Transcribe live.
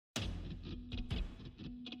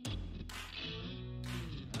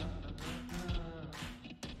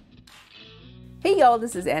Hey y'all,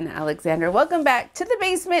 this is Anna Alexander. Welcome back to the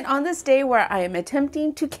basement on this day where I am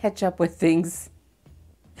attempting to catch up with things.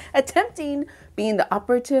 Attempting being the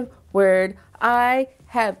operative word. I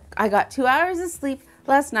got 2 hours of sleep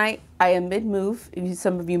last night. I am mid-move,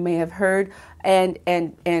 some of you may have heard, and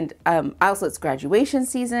also it's graduation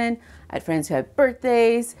season. I had friends who had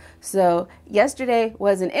birthdays. So yesterday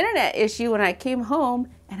was an internet issue when I came home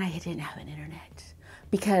and I didn't have an internet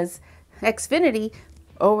because Xfinity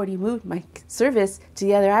already moved my service to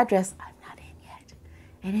the other address. I'm not in yet.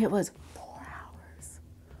 And it was 4 hours.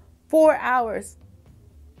 4 hours.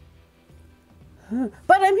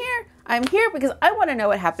 But I'm here. I'm here because I want to know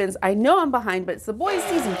what happens. I know I'm behind, but it's The Boys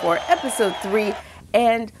Season 4, Episode 3.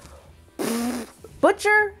 And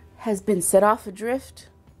Butcher has been set off adrift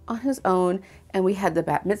on his own. And we had the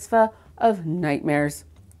bat mitzvah of nightmares.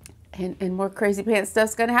 And more crazy pants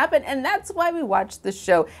stuff's going to happen. And that's why we watch the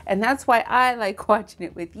show. And that's why I like watching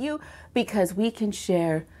it with you. Because we can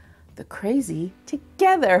share the crazy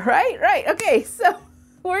together. Right. Okay, so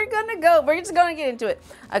we're just gonna get into it.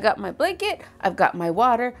 I got my blanket, I've got my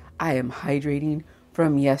water, I am hydrating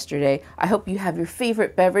from yesterday. I hope you have your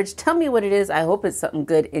favorite beverage. Tell me what it is. I hope it's something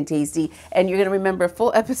good and tasty. And you're gonna remember a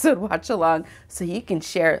full episode watch along so you can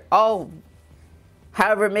share all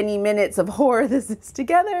however many minutes of horror this is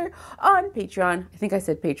together on Patreon. I think I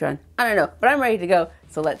said Patreon. I don't know, but I'm ready to go.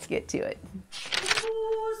 So let's get to it.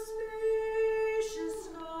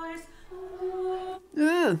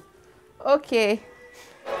 Okay.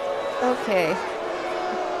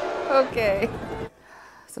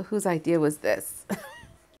 So whose idea was this?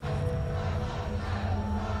 I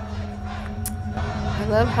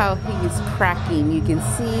love how he's cracking. You can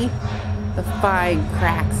see the fine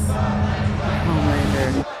cracks of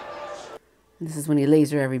Homelander. This is when he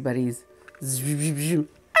laser everybody's.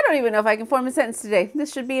 I don't even know if I can form a sentence today.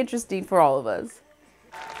 This should be interesting for all of us.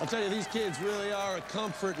 I'll tell you, these kids really are a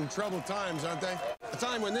comfort in troubled times, aren't they? A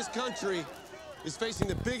time when this country is facing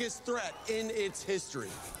the biggest threat in its history.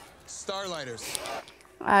 Starlighters.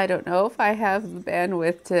 I don't know if I have the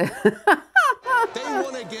bandwidth to... They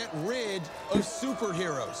want to get rid of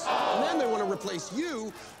superheroes. And then they want to replace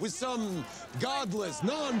you with some godless,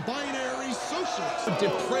 non-binary socialist. The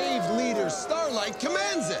depraved leader, Starlight,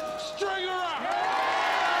 commands it. String her up!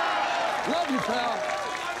 Love you, pal.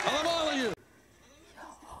 I love all of you.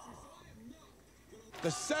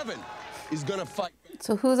 The 7 is gonna fight.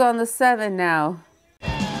 So who's on the 7 now?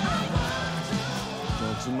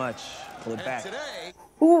 Not too much. Pull it back. Today,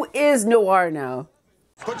 Who is Noir now?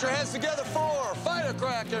 put your hands together for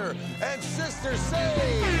Firecracker and Sister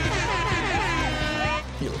Sage.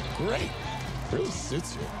 You look great. Really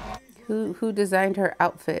suits you. Who designed her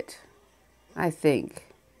outfit? I think.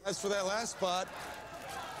 As for that last spot,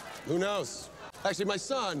 who knows? Actually, my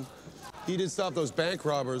son, he did stop those bank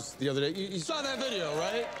robbers the other day. You saw that video,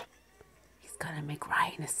 right? He's gonna make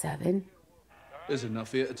Ryan a 7. There's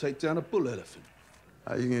enough here to take down a bull elephant.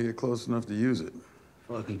 How you gonna get close enough to use it?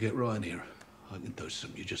 If I can get Ryan here, I can dose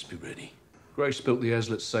some. You just be ready. Grace built the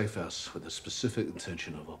Hazlitt safe house with the specific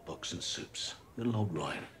intention of hot boxing soups. Little old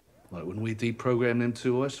Ryan. Like when we deprogram them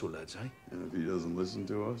 2 oyster lads, eh? And if he doesn't listen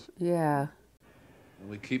to us? Yeah. And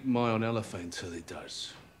we keep an eye on Elephant until he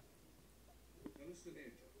does.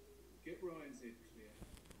 Get Ryan's head clear.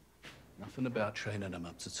 Nothing about training him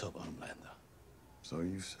up to top Homelander. So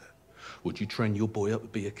you said. Would you train your boy up to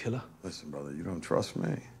be a killer? Listen, brother, you don't trust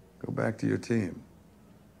me. Go back to your team.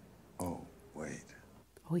 Oh, wait.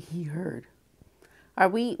 Oh, he heard.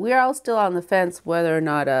 We're all still on the fence whether or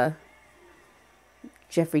not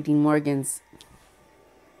Jeffrey Dean Morgan's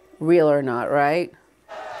real or not, right?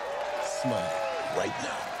 Smile right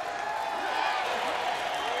now.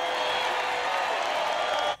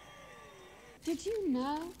 Did you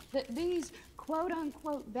know that these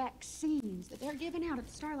quote-unquote vaccines that they're giving out at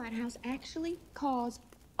the Starlight House actually cause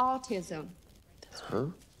autism? Huh?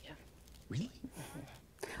 Yeah. Really?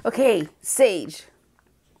 Okay, Sage.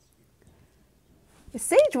 Is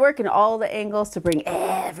Sage working all the angles to bring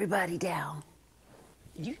everybody down?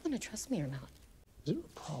 You gonna trust me or not? Is there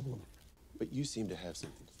a problem? But you seem to have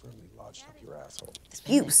something firmly lodged up your asshole.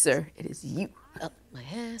 You, sir. It is you. Up my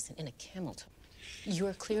ass and in a camel toe.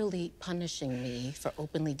 You're clearly punishing me for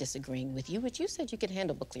openly disagreeing with you, which you said you could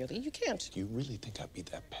handle, but clearly you can't. You really think I'd be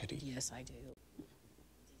that petty? Yes, I do.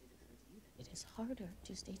 It is harder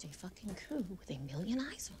to stage a fucking coup with a million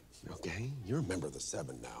eyes on. Okay, you're a member of the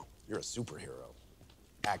 7 now. You're a superhero.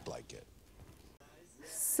 Act like it.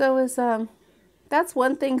 So that's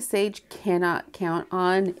one thing Sage cannot count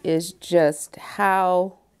on is just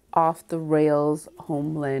how off the rails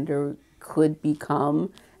Homelander could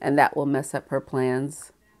become, and that will mess up her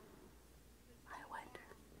plans. I wonder.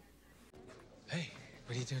 Hey,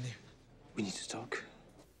 What are you doing here? We need to talk.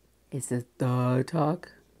 Is this the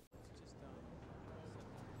talk?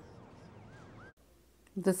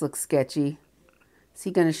 This looks sketchy. Is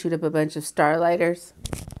he gonna shoot up a bunch of starlighters?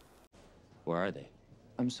 Where are they?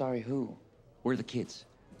 I'm sorry, who? Where are the kids?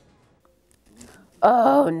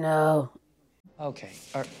 Oh no. Okay,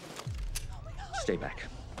 all right. Stay back.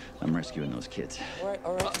 I'm rescuing those kids. All right,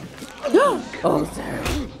 all right. Oh,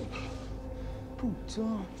 sorry.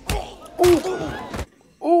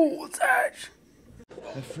 Oh, Serge.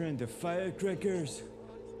 My friend, the firecrackers.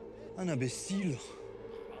 Un imbécile.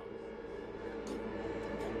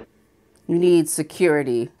 You need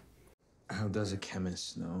security. How does a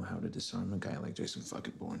chemist know how to disarm a guy like Jason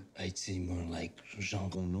fucking Bourne? I'd say more like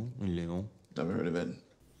Jean Renault and Léon. Never heard of it.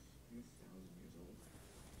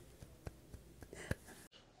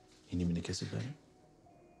 You need me to kiss it better?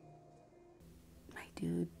 My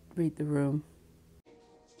dude, read the room.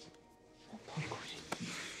 I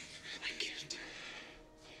can't.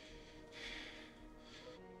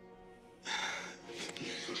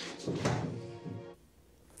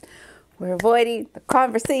 We're avoiding the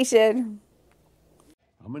conversation.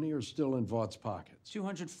 How many are still in Vaught's pockets?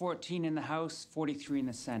 214 in the House, 43 in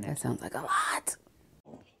the Senate. That sounds like a lot.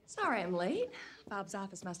 Sorry I'm late. Bob's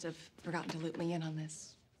office must have forgotten to loop me in on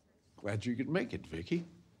this. Glad you could make it, Vicky.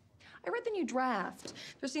 I read the new draft.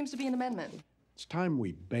 There seems to be an amendment. It's time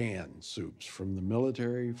we ban soups from the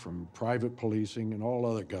military, from private policing, and all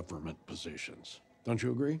other government positions. Don't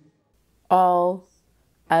you agree? All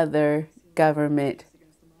other government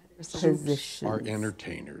positions are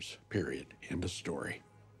entertainers, period. End of story.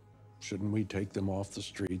 Shouldn't we take them off the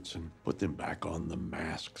streets and put them back on The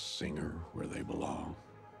Masked Singer where they belong?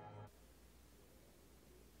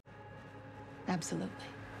 Absolutely.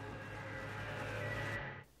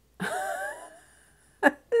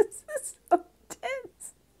 This is so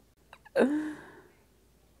tense.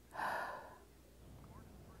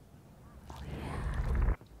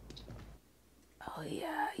 Oh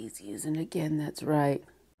yeah, he's using it again, that's right.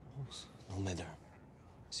 Non, mais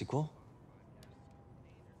c'est quoi?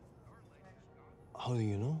 How do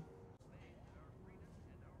you know?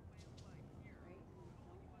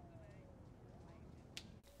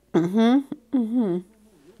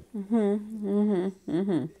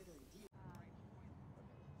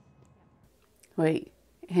 Wait,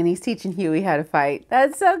 and he's teaching Huey how to fight.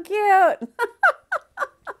 That's so cute.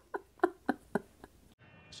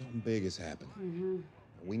 Something big has happened.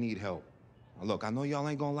 We need help. Now, look, I know y'all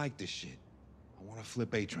ain't gonna like this shit. I want to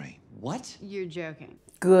flip A-Train. What? You're joking.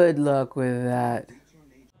 Good luck with that.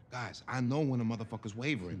 Guys, I know when a motherfucker's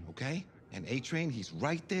wavering, okay? And A-Train, he's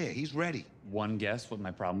right there. He's ready. One guess what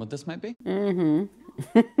my problem with this might be? And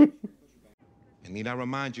need I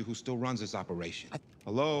remind you who still runs this operation?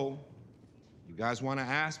 Hello? You guys want to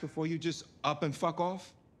ask before you just up and fuck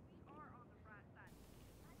off?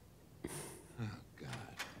 Oh, God.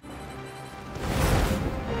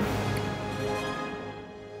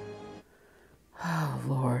 Oh,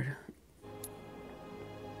 Lord.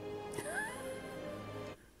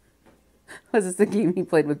 Was this the game he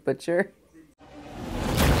played with Butcher?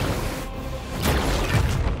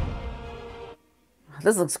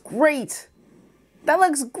 This looks great. That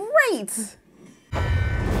looks great.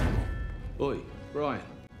 Oi, Brian.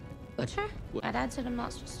 Butcher? My dad said I'm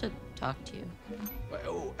not supposed to talk to you. Wait,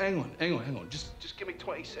 oh, hang on. Just give me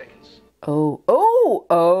 20 seconds. Oh.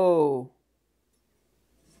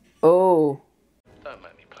 Don't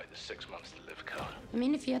make me play the 6 months to live card. I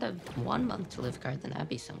mean, if you had a 1 month to live card, then that'd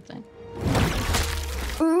be something.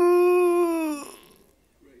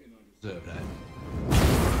 Deserve that.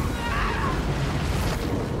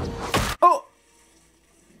 Oh!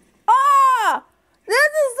 Ah! This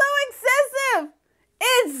is so excessive!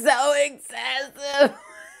 It's so excessive!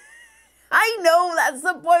 I know that's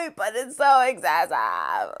the point, but it's so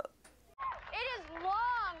excessive. It is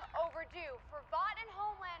long overdue for Vought and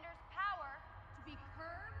Homelander's power to be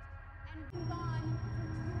curbed and move on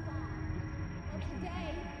for too long. Well,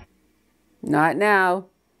 today... Not now.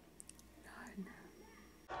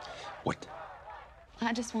 What?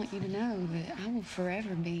 I just want you to know that I will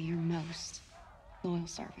forever be your most loyal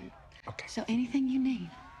servant. Okay. So anything you need,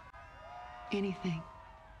 anything.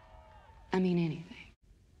 I mean anything.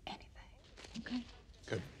 Anything. Okay?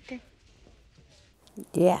 Good. Okay.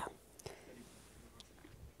 Yeah.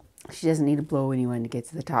 She doesn't need to blow anyone to get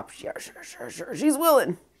to the top. Sure. She's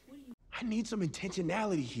willing. I need some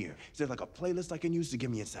intentionality here. Is there like a playlist I can use to get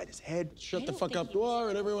me inside his head? Shut the fuck up, Noir,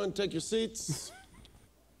 and everyone take your seats.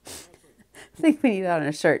 I think we need that on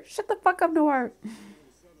a shirt. Shut the fuck up, Noir.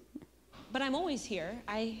 But I'm always here.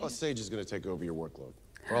 Well, Sage is going to take over your workload.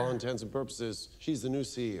 For all intents and purposes, she's the new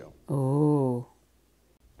CEO. Oh.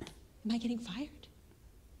 Am I getting fired?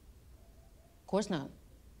 Of course not.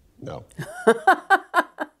 No.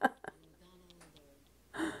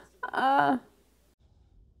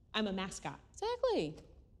 I'm a mascot. Exactly.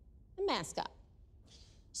 A mascot.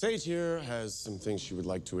 Sage here has some things she would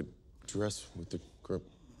like to address with the group.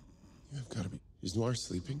 You've got to be. Is Noir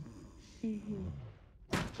sleeping?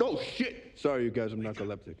 Oh, shit! Sorry, you guys, I'm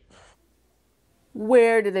narcoleptic.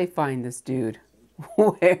 Where did they find this dude?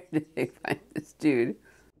 Where did they find this dude?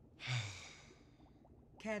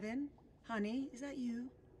 Kevin, honey, is that you?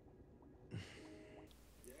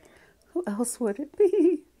 Who else would it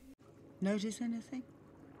be? Notice anything?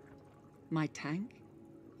 My tank?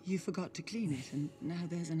 You forgot to clean it, and now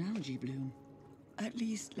there's an algae bloom. At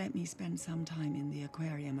least let me spend some time in the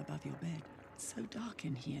aquarium above your bed. It's so dark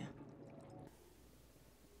in here.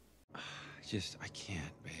 I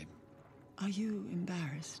can't, babe. Are you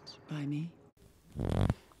embarrassed by me? I'm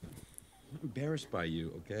embarrassed by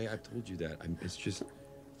you, okay? I've told you that. It's just,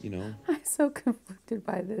 you know. I'm so conflicted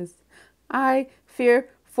by this. I fear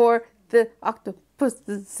for the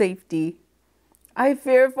octopus's safety. I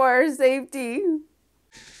fear for her safety. I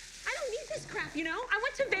don't need this crap, you know? I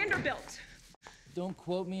went to Vanderbilt. Don't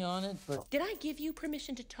quote me on it, but... Did I give you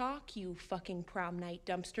permission to talk, you fucking prom night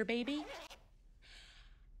dumpster baby?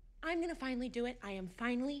 I'm gonna finally do it. I am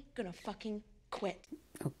finally gonna fucking quit.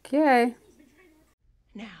 Okay.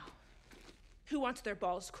 Now, who wants their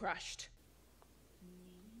balls crushed?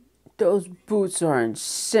 Those boots are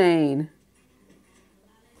insane.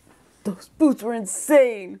 Those boots were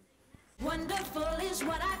insane. Wonderful is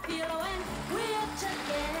what I feel when we're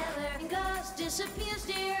together. Ghost disappears,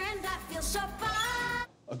 dear, and I feel so fine.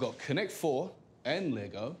 I've got Connect 4 and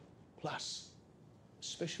Lego, plus a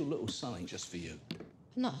special little something just for you.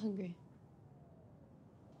 I'm not hungry.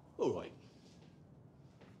 All right.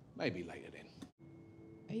 Maybe later then.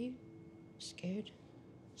 Are you scared?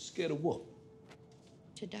 Scared of what?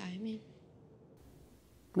 To die, I mean.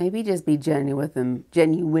 Maybe just be genuine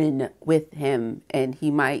with him, and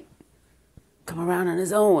he might come around on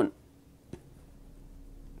his own.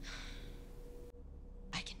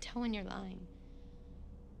 I can tell when you're lying.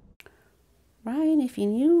 Ryan, if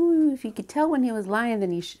you could tell when he was lying,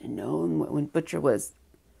 then you should have known when Butcher was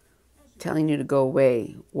telling you to go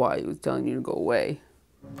away, why he was telling you to go away.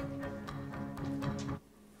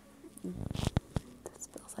 This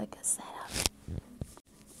feels like a setup.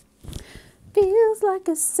 Feels like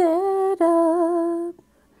a setup.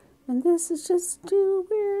 And this is just too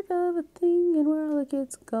weird of a thing, and where all it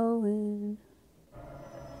gets going.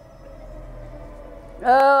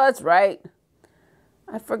 Oh, that's right.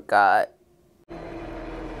 I forgot.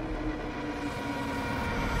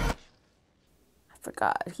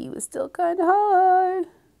 He was still kind of high.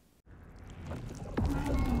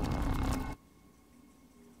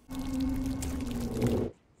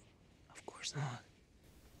 Of course not.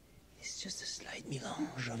 It's just a slight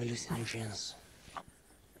melange of hallucinogens.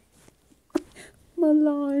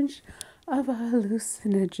 Melange of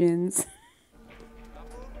hallucinogens.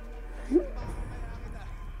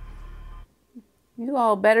 You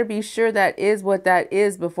all better be sure that is what that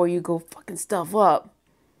is before you go fucking stuff up.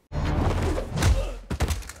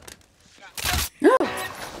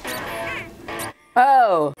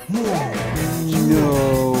 Oh.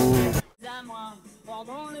 No.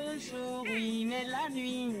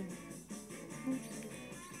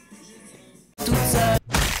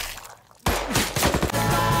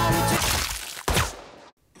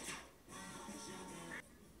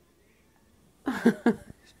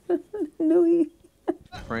 Louis.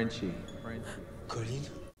 Frenchie. Colleen?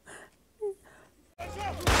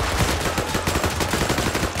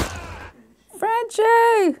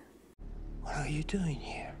 Frenchie! What are you doing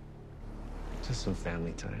here? Just some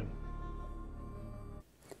family time.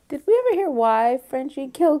 Did we ever hear why Frenchie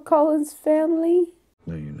killed Colin's family?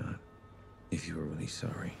 No, you're not. If you were really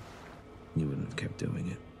sorry, you wouldn't have kept doing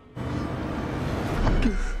it.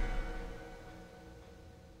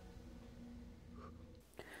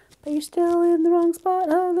 But you're still in the wrong spot,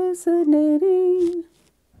 hallucinating.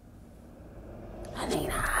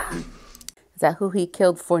 Nina. Is that who he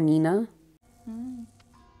killed for Nina?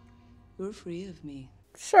 You're free of me.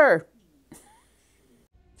 Sure.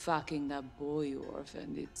 Fucking that boy you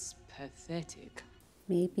orphaned, it's pathetic.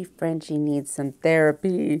 Maybe Frenchie needs some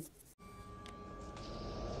therapy.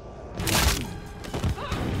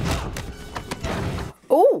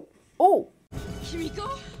 Oh! Oh!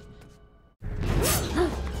 Kimiko?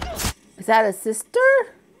 Is that a sister?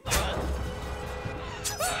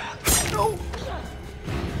 No!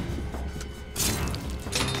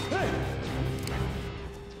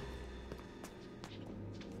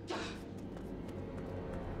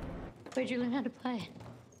 Where'd you learn how to play?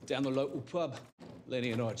 down the local pub.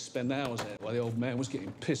 Lenny and I had spent hours there while the old man was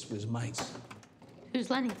getting pissed with his mates. Who's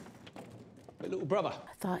Lenny? My little brother.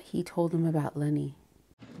 I thought he told him about Lenny.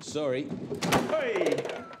 Sorry. Hey!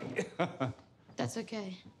 That's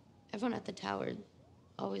okay. Everyone at the tower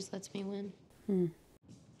always lets me win.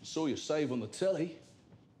 Saw your save on the telly.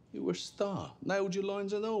 You were a star. Nailed your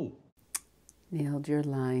lines and all. Nailed your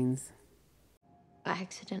lines. I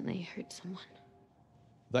accidentally hurt someone.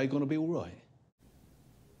 They gonna be all right?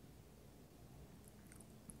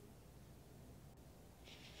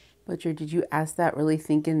 Butcher, did you ask that really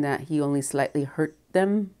thinking that he only slightly hurt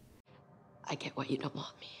them? I get why you don't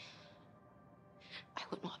want me. I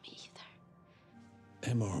wouldn't want me either.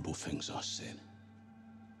 Them horrible things I said.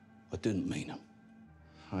 I didn't mean them.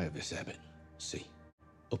 I have this habit, see,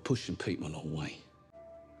 of pushing people away.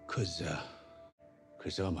 Cause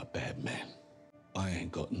I'm a bad man. I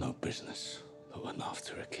ain't got no business looking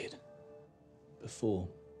after a kid. Before,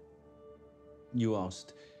 you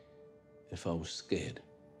asked if I was scared.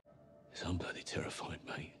 Yes, I'm bloody terrified,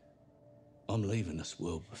 mate. I'm leaving this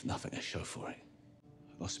world with nothing to show for it.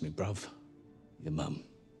 I lost my bruv, your mum,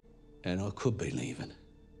 and I could be leaving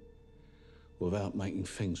without making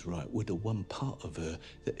things right with the one part of her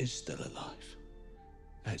that is still alive.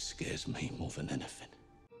 That scares me more than anything.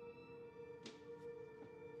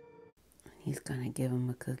 He's gonna give him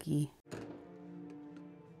a cookie.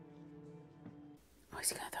 Oh,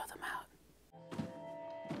 he's gonna throw them out.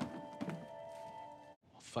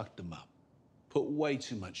 I fucked them up. Put way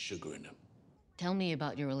too much sugar in them. Tell me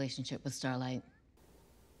about your relationship with Starlight.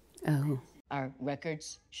 Oh. Our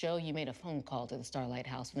records show you made a phone call to the Starlight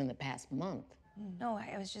house within the past month. No,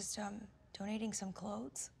 I was just donating some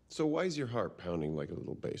clothes. So why is your heart pounding like a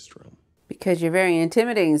little bass drum? Because you're very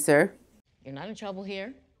intimidating, sir. You're not in trouble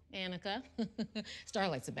here, Annika.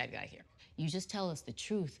 Starlight's a bad guy here. You just tell us the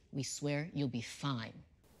truth. We swear you'll be fine.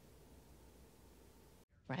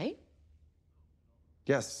 Right?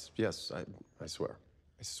 Yes, I swear.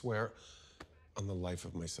 I swear on the life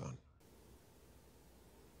of my son.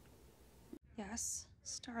 Yes,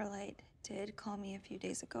 Starlight did call me a few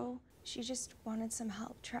days ago. She just wanted some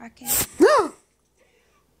help tracking.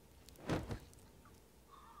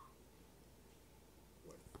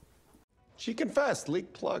 She confessed,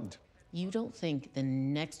 leak plugged. You don't think the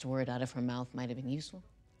next word out of her mouth might have been useful?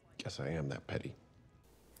 Guess I am that petty.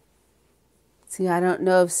 See, I don't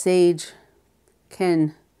know if Sage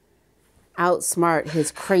can outsmart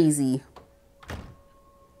his crazy.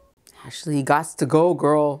 Ashley, you got to go,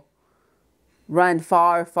 girl. Run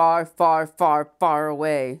far, far, far, far, far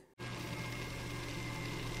away.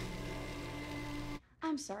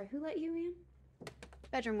 I'm sorry, who let you in?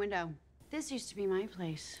 Bedroom window. This used to be my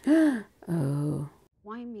place. Oh.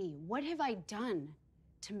 Why me? What have I done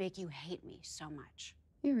to make you hate me so much?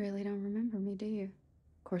 You really don't remember me, do you?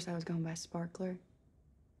 Of course, I was going by Sparkler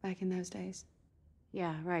back in those days.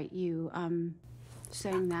 Yeah, right. You,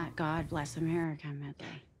 sang that God Bless America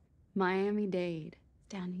medley. Miami-Dade.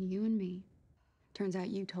 Down to you and me. Turns out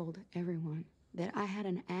you told everyone that I had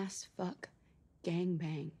an ass fuck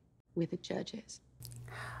gangbang with the judges,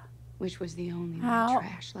 which was the only way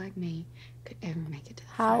trash like me could ever make it to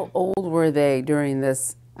the How final. old were they during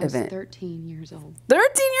this I was event? 13 years old. 13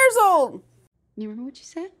 years old! You remember what you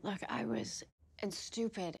said? Look, I was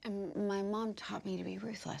stupid, and my mom taught me to be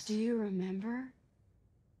ruthless. Do you remember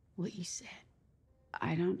what you said?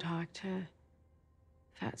 I don't talk to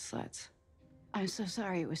fat sluts. I'm so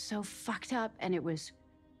sorry. It was so fucked up, and it was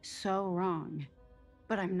so wrong.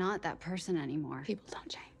 But I'm not that person anymore. People don't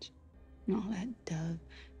change. And all that dove,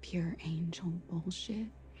 pure angel bullshit.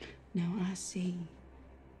 Now I see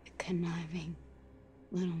the conniving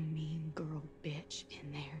little mean girl bitch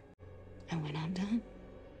in there. And when I'm done,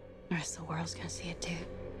 the rest of the world's gonna see it too.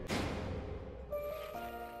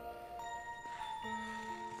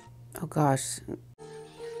 Oh gosh.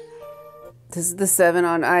 This is the 7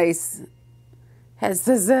 on ice. Has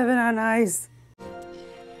the 7 on ice.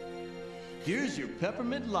 Here's your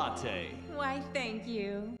peppermint latte. Why, thank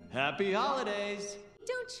you. Happy holidays.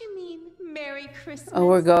 Don't you mean Merry Christmas? Oh,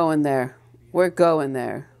 we're going there. We're going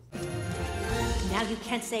there. Now you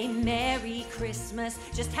can't say Merry Christmas,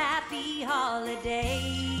 just Happy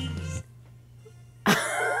Holidays.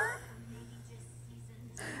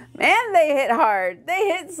 Man, they hit hard. They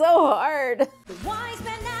hit so hard. The wise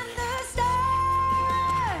men and the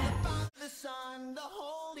star. The Son, the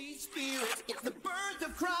Holy Spirit. It's the birth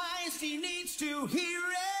of Christ. He needs to hear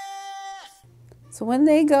it. So when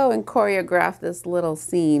they go and choreograph this little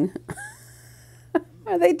scene,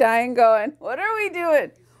 are they dying going, what are we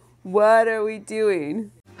doing? What are we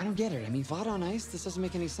doing? I don't get it. I mean, Vada on Ice? This doesn't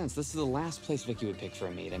make any sense. This is the last place Vicky would pick for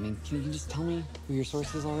a meet. I mean, can you just tell me who your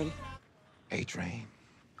source is already? A-Train.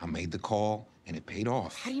 I made the call, and it paid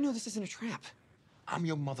off. How do you know this isn't a trap? I'm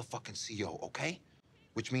your motherfucking CO, okay?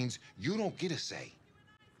 Which means you don't get a say.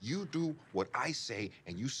 You do what I say,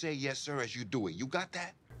 and you say yes, sir, as you do it. You got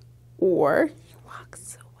that? Or he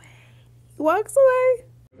walks away. He walks away.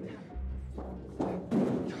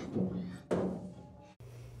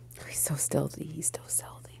 He's so stealthy. He's so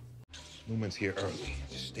stealthy. Newman's here early.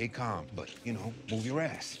 Just stay calm, but, you know, move your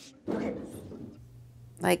ass.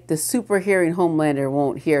 Like the super hearing Homelander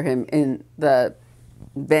won't hear him in the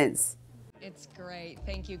vents. It's great.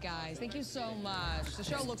 Thank you, guys. Thank you so much. The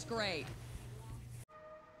show looks great.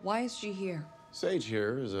 Why is she here? Sage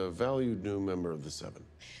here is a valued new member of the Seven.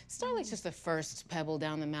 Starlight's just the first pebble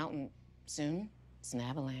down the mountain. Soon, it's an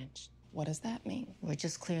avalanche. What does that mean? We're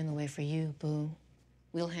just clearing the way for you, boo.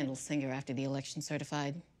 We'll handle Singer after the election's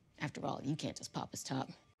certified. After all, you can't just pop his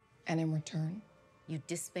top. And in return? You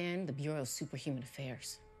disband the Bureau of Superhuman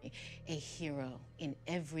Affairs. A hero in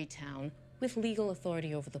every town with legal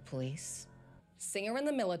authority over the police. Singer and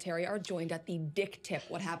the military are joined at the dick tip.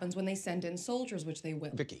 What happens when they send in soldiers, which they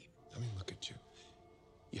will? Vicky, let me look at you.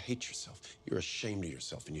 You hate yourself. You're ashamed of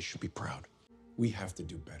yourself, and you should be proud. We have to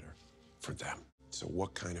do better for them. So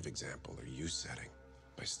what kind of example are you setting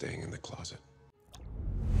by staying in the closet?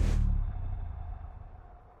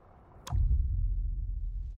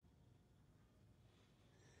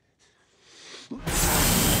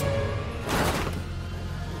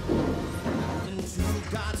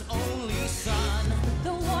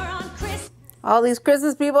 All these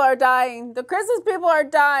Christmas people are dying. The Christmas people are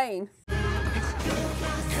dying.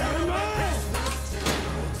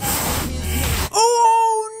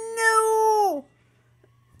 Oh, no.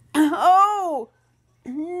 Oh,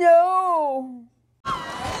 no.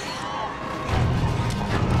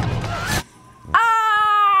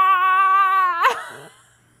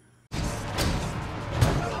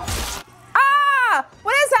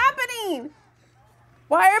 What is happening?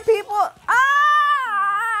 Why are people...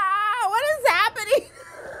 What is happening?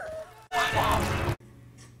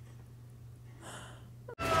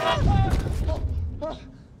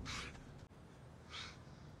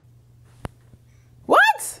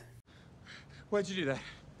 What? Why'd you do that?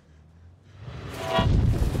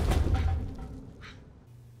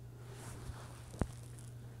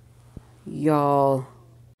 Y'all.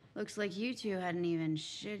 Looks like you two had an even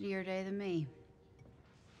shittier day than me.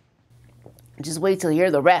 Just wait till you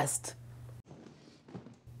hear the rest.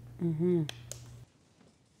 Mm-hmm.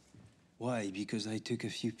 Why? Because I took a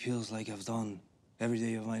few pills like I've done every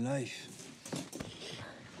day of my life.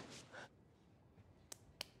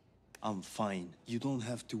 I'm fine. You don't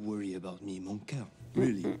have to worry about me, mon cœur.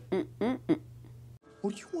 Really.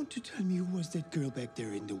 Or you want to tell me who was that girl back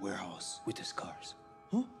there in the warehouse with the scars?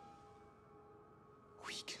 Huh?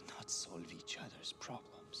 We cannot solve each other's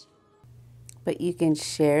problems. But you can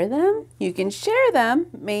share them? You can share them,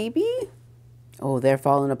 maybe? Oh, they're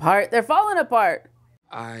falling apart. They're falling apart.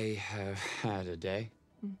 I have had a day,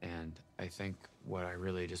 and I think what I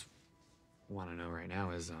really just want to know right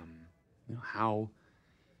now is, you know, how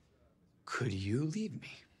could you leave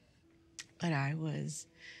me? But I was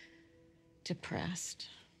depressed,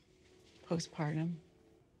 postpartum.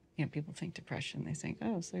 You know, people think depression, they think,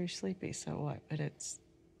 oh, so you're sleepy, so what? But it's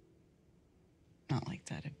not like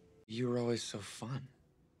that. You were always so fun.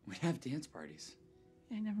 We'd have dance parties.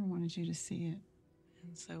 I never wanted you to see it.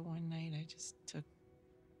 And so one night I just took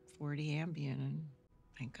 40 Ambien, and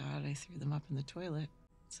thank God I threw them up in the toilet.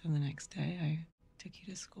 So the next day I took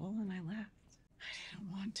you to school and I left. I didn't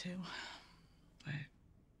want to, but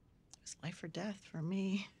it was life or death for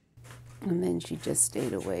me. And then she just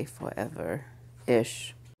stayed away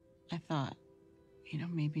forever-ish. I thought, you know,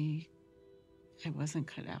 maybe I wasn't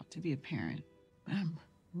cut out to be a parent, but I'm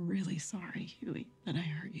really sorry, Huey, that I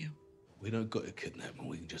hurt you. We don't got to kidnap him.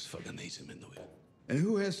 We can just fucking ease him into it. And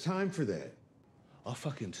who has time for that? I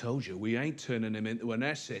fucking told you, we ain't turning him into an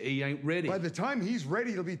asset. He ain't ready. By the time he's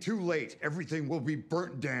ready, it'll be too late. Everything will be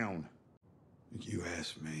burnt down. You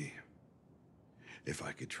asked me if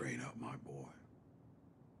I could train up my boy.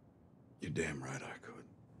 You're damn right I could.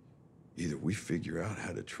 Either we figure out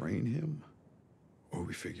how to train him, or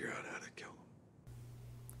we figure out how to kill him.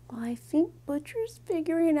 Well, I think Butcher's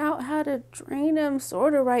figuring out how to train him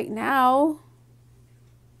sort of right now.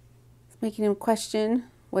 It's making him question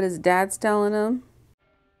what his dad's telling him.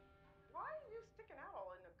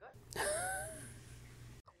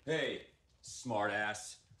 Hey, smart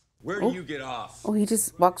ass. Where do you get off? Oh, he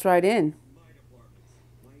just walks right in.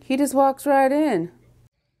 He just walks right in.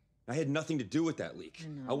 I had nothing to do with that leak.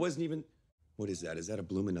 I wasn't even... What is that? Is that a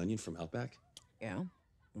bloomin' onion from Outback? Yeah.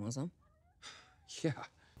 You want some? Yeah.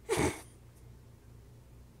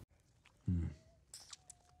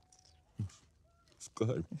 It's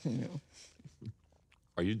good.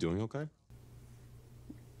 Are you doing okay?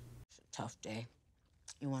 It's a tough day.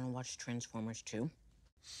 You want to watch Transformers 2?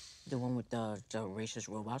 The one with the racist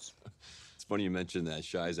robots? It's funny you mentioned that.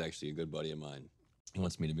 Shy's actually a good buddy of mine. He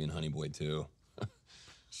wants me to be in Honey Boy, too.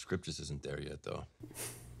 Script just isn't there yet, though.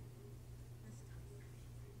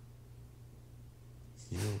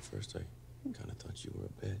 You know, at first I kind of thought you were a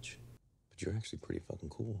bitch. But you're actually pretty fucking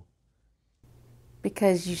cool.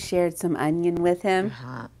 Because you shared some onion with him?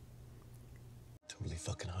 Hot. Totally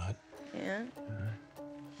fucking hot. Yeah?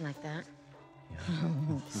 Like that? Yeah.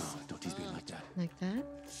 No, don't tease me like that. Like that?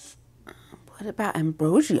 What about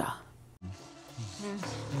ambrosia?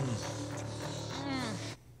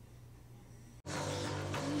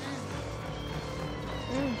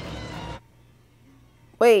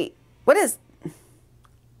 Wait,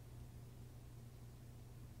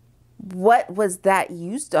 what was that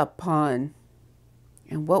used upon?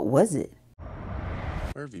 And what was it?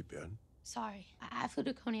 Where have you been? Sorry, I flew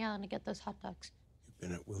to Coney Island to get those hot dogs. You've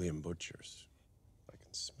been at William Butcher's. I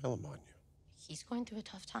can smell him on you. He's going through a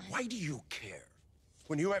tough time. Why do you care?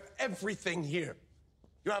 When you have everything here.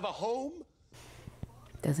 You have a home.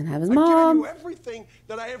 Doesn't have his I've given mom. you everything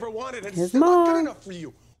that I ever wanted, and His still not good mom. enough for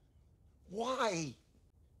you. Why?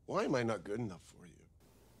 Why am I not good enough for you?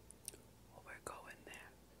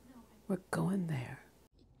 We're going there.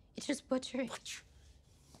 It's just Butcher.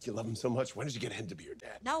 You love him so much. When did you get him to be your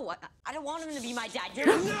dad? No, I don't want him to be my dad. You're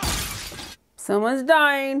Someone's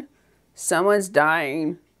dying. Someone's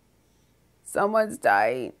dying. Someone's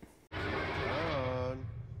dying. John.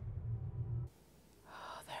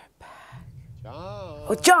 Oh, they're back. John.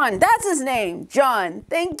 Oh, John. That's his name. John.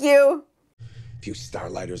 Thank you. Few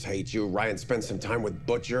Starlighters hate you. Ryan spent some time with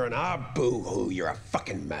Butcher, and boo-hoo, you're a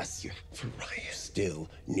fucking mess. You still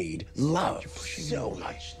need love. So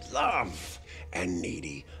much love. And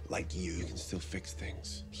needy like you can still fix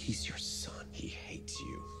things. He's your son. He hates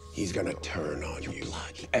you. He's gonna turn on you.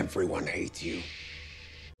 Blood. Everyone hates you.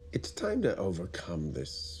 It's time to overcome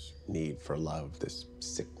this need for love, this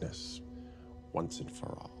sickness, once and for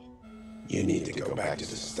all. You need to go back to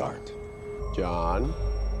the start. John,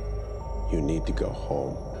 you need to go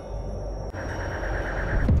home.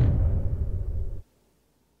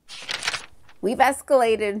 We've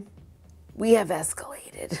escalated. We have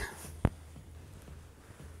escalated.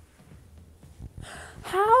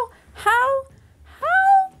 How?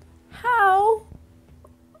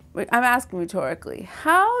 Wait, I'm asking rhetorically.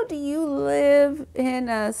 How do you live in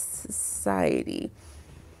a society?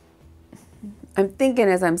 I'm thinking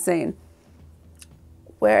as I'm saying,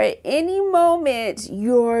 where at any moment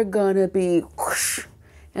you're gonna be whoosh.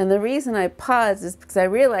 And the reason I pause is because I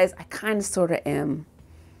realize I kind of sort of am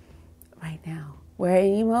right now. Where at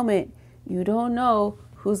any moment you don't know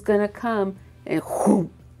who's gonna come and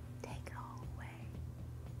whoom, take it all away.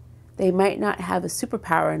 They might not have a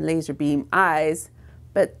superpower and laser beam eyes,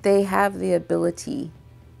 but they have the ability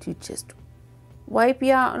to just wipe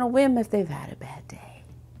you out on a whim if they've had a bad day.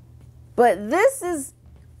 But this is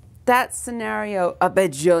that scenario a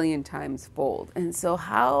bajillion times fold. And so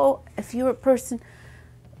how, if you're a person,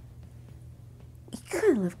 you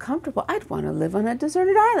kind of live comfortable. I'd want to live on a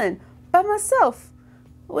deserted island by myself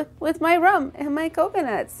with my rum and my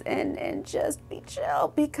coconuts and just be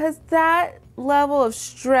chill, because that level of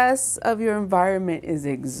stress of your environment is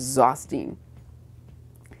exhausting.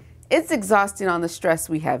 It's exhausting on the stress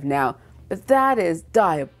we have now, but that is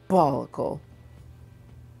diabolical.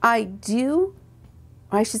 I'm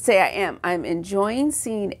enjoying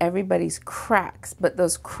seeing everybody's cracks, but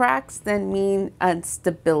those cracks then mean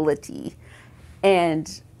instability.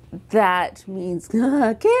 And that means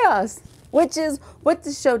chaos, which is what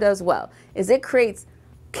the show does well, is it creates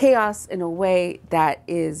chaos in a way that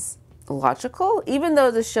is logical. Even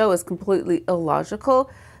though the show is completely illogical,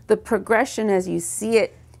 the progression as you see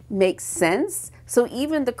it makes sense. So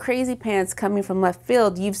even the crazy pants coming from left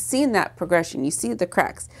field, you've seen that progression. You see the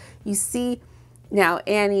cracks. You see now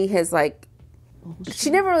Annie has she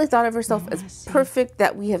never really thought of herself as perfect,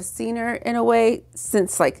 that we have seen her in a way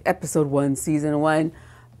since episode 1, season 1.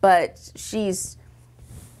 But she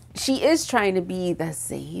is trying to be the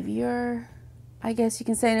savior, I guess you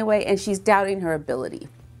can say in a way, and she's doubting her ability.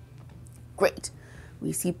 Great.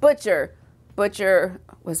 We see Butcher. Butcher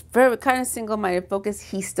was very kind of single-minded focused.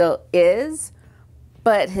 He still is,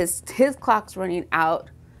 but his clock's running out,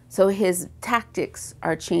 so his tactics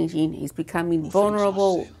are changing. He's becoming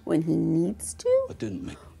vulnerable when he needs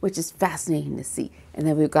to, which is fascinating to see. And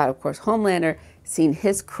then we've got, of course, Homelander seeing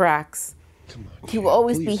his cracks he will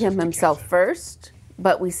always be himself first,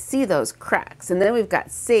 but we see those cracks. And then we've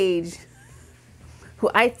got Sage, who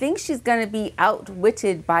I think she's going to be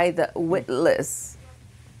outwitted by the witless.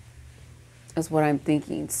 That's what I'm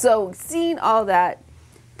thinking. So seeing all that,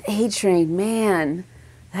 A-Train, man,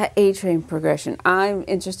 that A-Train progression, I'm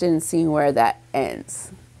interested in seeing where that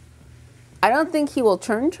ends. I don't think he will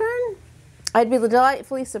turn. I'd be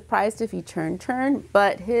delightfully surprised if he turn,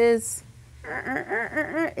 but his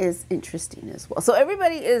is interesting as well. So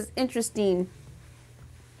everybody is interesting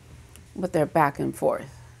with their back and forth.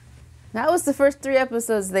 That was the first 3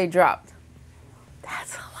 episodes they dropped.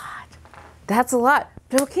 That's a lot. That's a lot.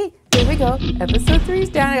 But okay, here we go. Episode 3 is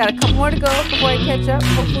down. I got a couple more to go before I catch up.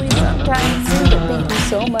 Hopefully sometime soon. But thank you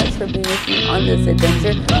so much for being with me on this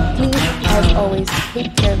adventure. Please, as always,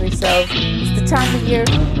 take care of yourselves. It's the time of year.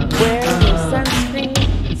 Wear your sunscreen.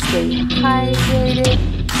 Stay hydrated.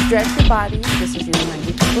 Stretch your body. This is your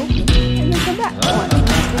reminder to go eat. And then come back.